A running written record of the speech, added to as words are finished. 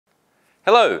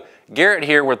Hello, Garrett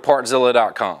here with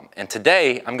Partzilla.com, and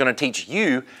today I'm going to teach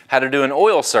you how to do an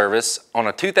oil service on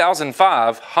a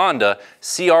 2005 Honda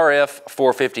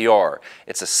CRF450R.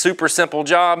 It's a super simple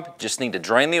job. Just need to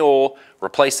drain the oil,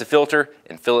 replace the filter,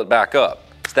 and fill it back up.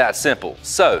 It's that simple.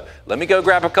 So let me go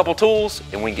grab a couple tools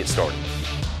and we can get started.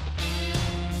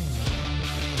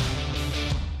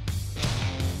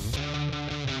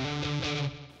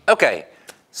 Okay.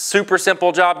 Super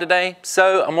simple job today,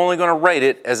 so I'm only going to rate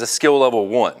it as a skill level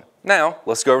 1. Now,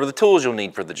 let's go over the tools you'll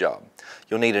need for the job.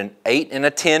 You'll need an 8 and a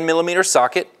 10 millimeter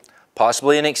socket,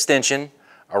 possibly an extension,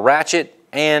 a ratchet,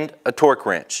 and a torque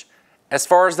wrench. As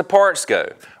far as the parts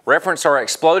go, reference our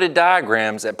exploded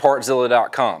diagrams at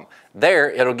Partzilla.com.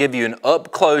 There, it'll give you an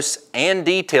up-close and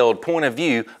detailed point of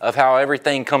view of how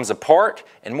everything comes apart,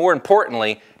 and more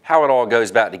importantly, how it all goes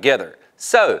back together.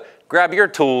 So, grab your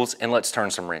tools and let's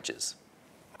turn some wrenches.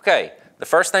 Okay, the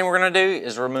first thing we're going to do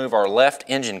is remove our left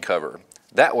engine cover.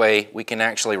 That way we can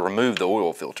actually remove the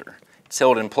oil filter. It's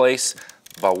held in place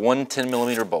by one 10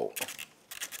 millimeter bolt.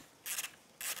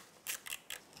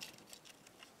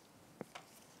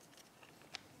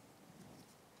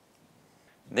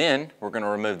 Then we're going to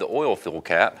remove the oil fill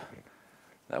cap.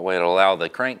 That way it'll allow the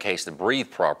crankcase to breathe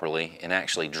properly and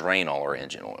actually drain all our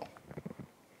engine oil.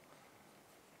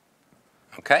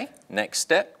 Okay, next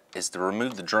step is to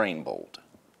remove the drain bolt.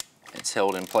 It's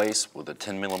held in place with a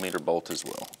 10 millimeter bolt as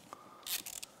well.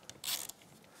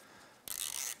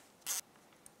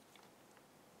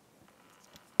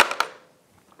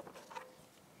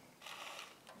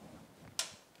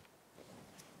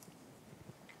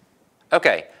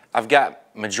 Okay, I've got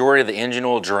majority of the engine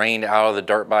oil drained out of the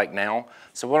dirt bike now.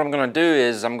 So what I'm going to do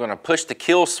is I'm going to push the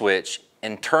kill switch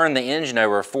and turn the engine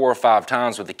over 4 or 5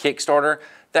 times with the Kickstarter.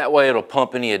 That way it'll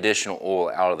pump any additional oil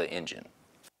out of the engine.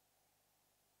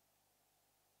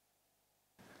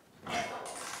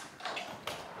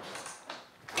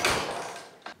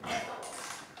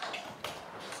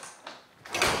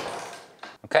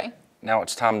 Okay, now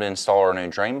it's time to install our new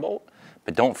drain bolt,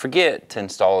 but don't forget to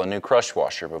install a new crush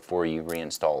washer before you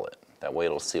reinstall it. That way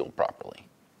it'll seal properly.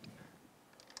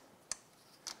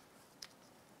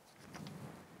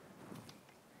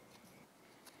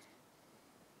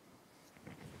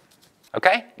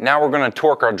 Okay, now we're going to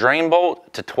torque our drain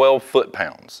bolt to 12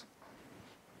 foot-pounds.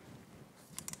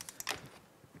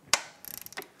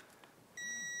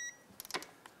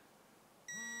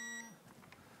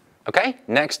 Okay,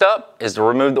 next up is to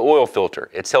remove the oil filter.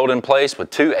 It's held in place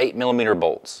with 2 8 millimeter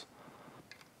bolts.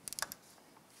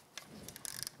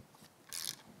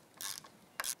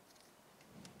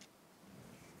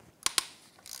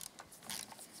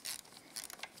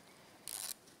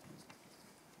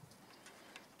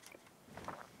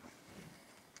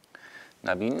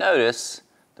 Now if you notice,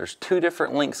 there's 2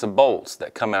 different lengths of bolts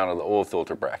that come out of the oil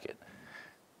filter bracket.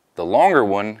 The longer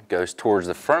one goes towards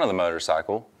the front of the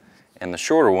motorcycle, and the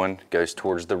shorter one goes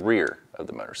towards the rear of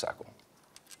the motorcycle,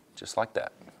 just like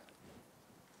that.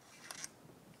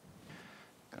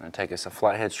 I'm going to take us a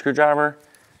flathead screwdriver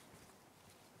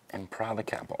and pry the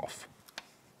cap off.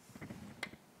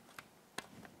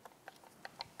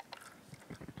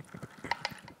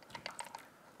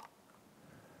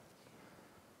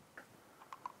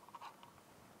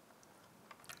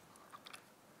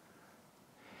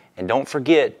 And don't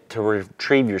forget to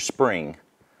retrieve your spring.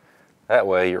 That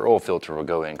way your oil filter will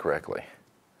go in correctly.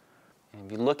 And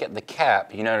if you look at the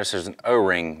cap, you notice there's an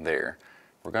O-ring there.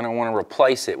 We're going to want to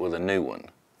replace it with a new one.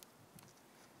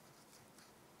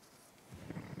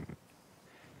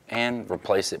 And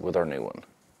replace it with our new one.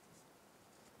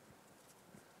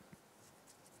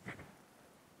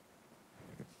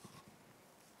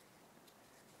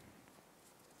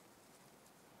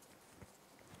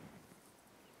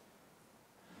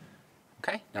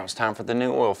 Okay, now it's time for the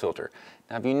new oil filter.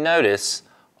 Now if you notice,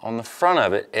 on the front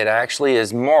of it, it actually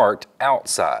is marked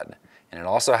outside, and it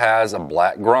also has a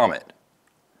black grommet.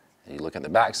 You look at the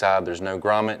back side, there's no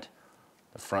grommet.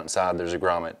 The front side, there's a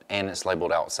grommet, and it's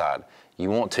labeled outside.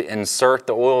 You want to insert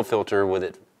the oil filter with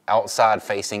it outside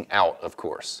facing out, of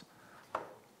course.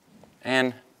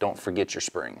 And don't forget your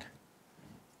spring.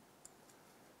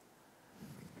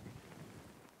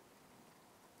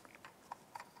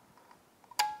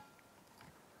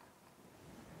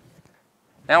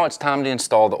 Now it's time to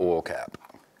install the oil cap.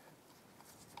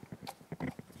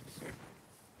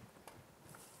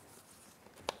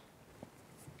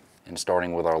 And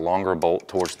starting with our longer bolt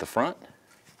towards the front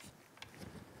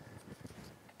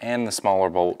and the smaller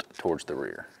bolt towards the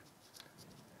rear.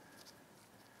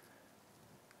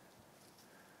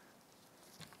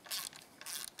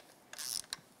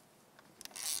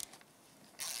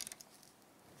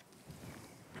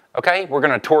 Okay, we're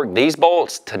gonna torque these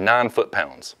bolts to 9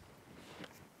 foot-pounds.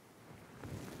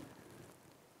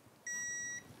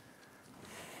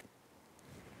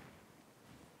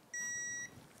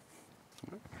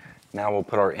 Now we'll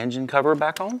put our engine cover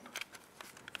back on.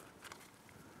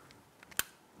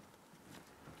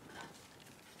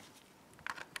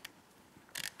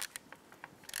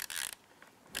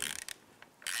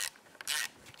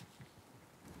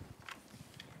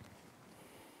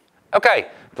 Okay,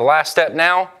 the last step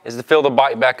now is to fill the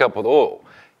bike back up with oil.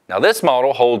 Now this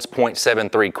model holds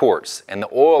 0.73 quarts, and the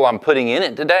oil I'm putting in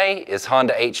it today is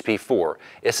Honda HP4.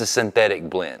 It's a synthetic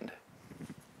blend.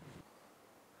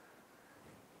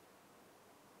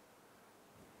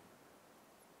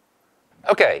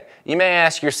 Okay, you may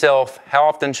ask yourself, how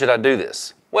often should I do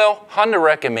this? Well, Honda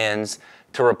recommends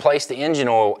to replace the engine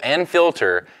oil and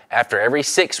filter after every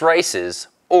 6 races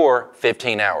or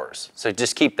 15 hours. So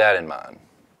just keep that in mind.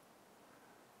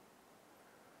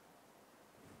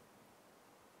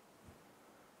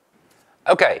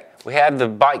 Okay, we have the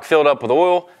bike filled up with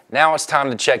oil. Now it's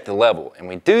time to check the level. And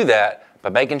we do that by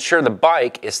making sure the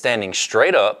bike is standing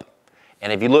straight up.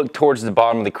 And if you look towards the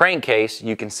bottom of the crankcase,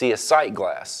 you can see a sight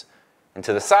glass. And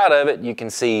to the side of it, you can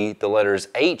see the letters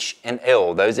H and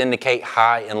L. Those indicate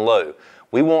high and low.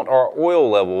 We want our oil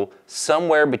level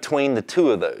somewhere between the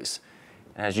two of those.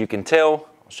 And as you can tell,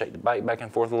 I'll shake the bike back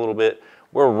and forth a little bit,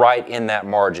 we're right in that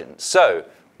margin. So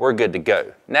we're good to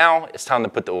go. Now it's time to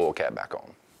put the oil cap back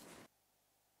on.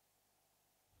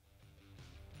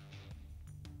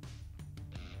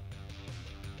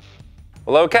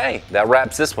 Well, okay, that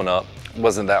wraps this one up.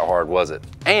 Wasn't that hard, was it?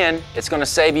 And it's gonna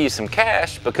save you some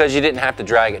cash because you didn't have to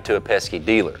drag it to a pesky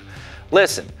dealer.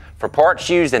 Listen, for parts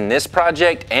used in this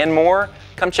project and more,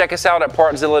 come check us out at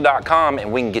Partzilla.com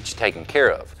and we can get you taken care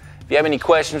of. If you have any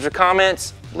questions or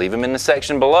comments, leave them in the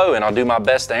section below and I'll do my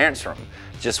best to answer them.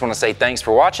 Just wanna say thanks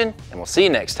for watching and we'll see you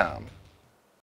next time.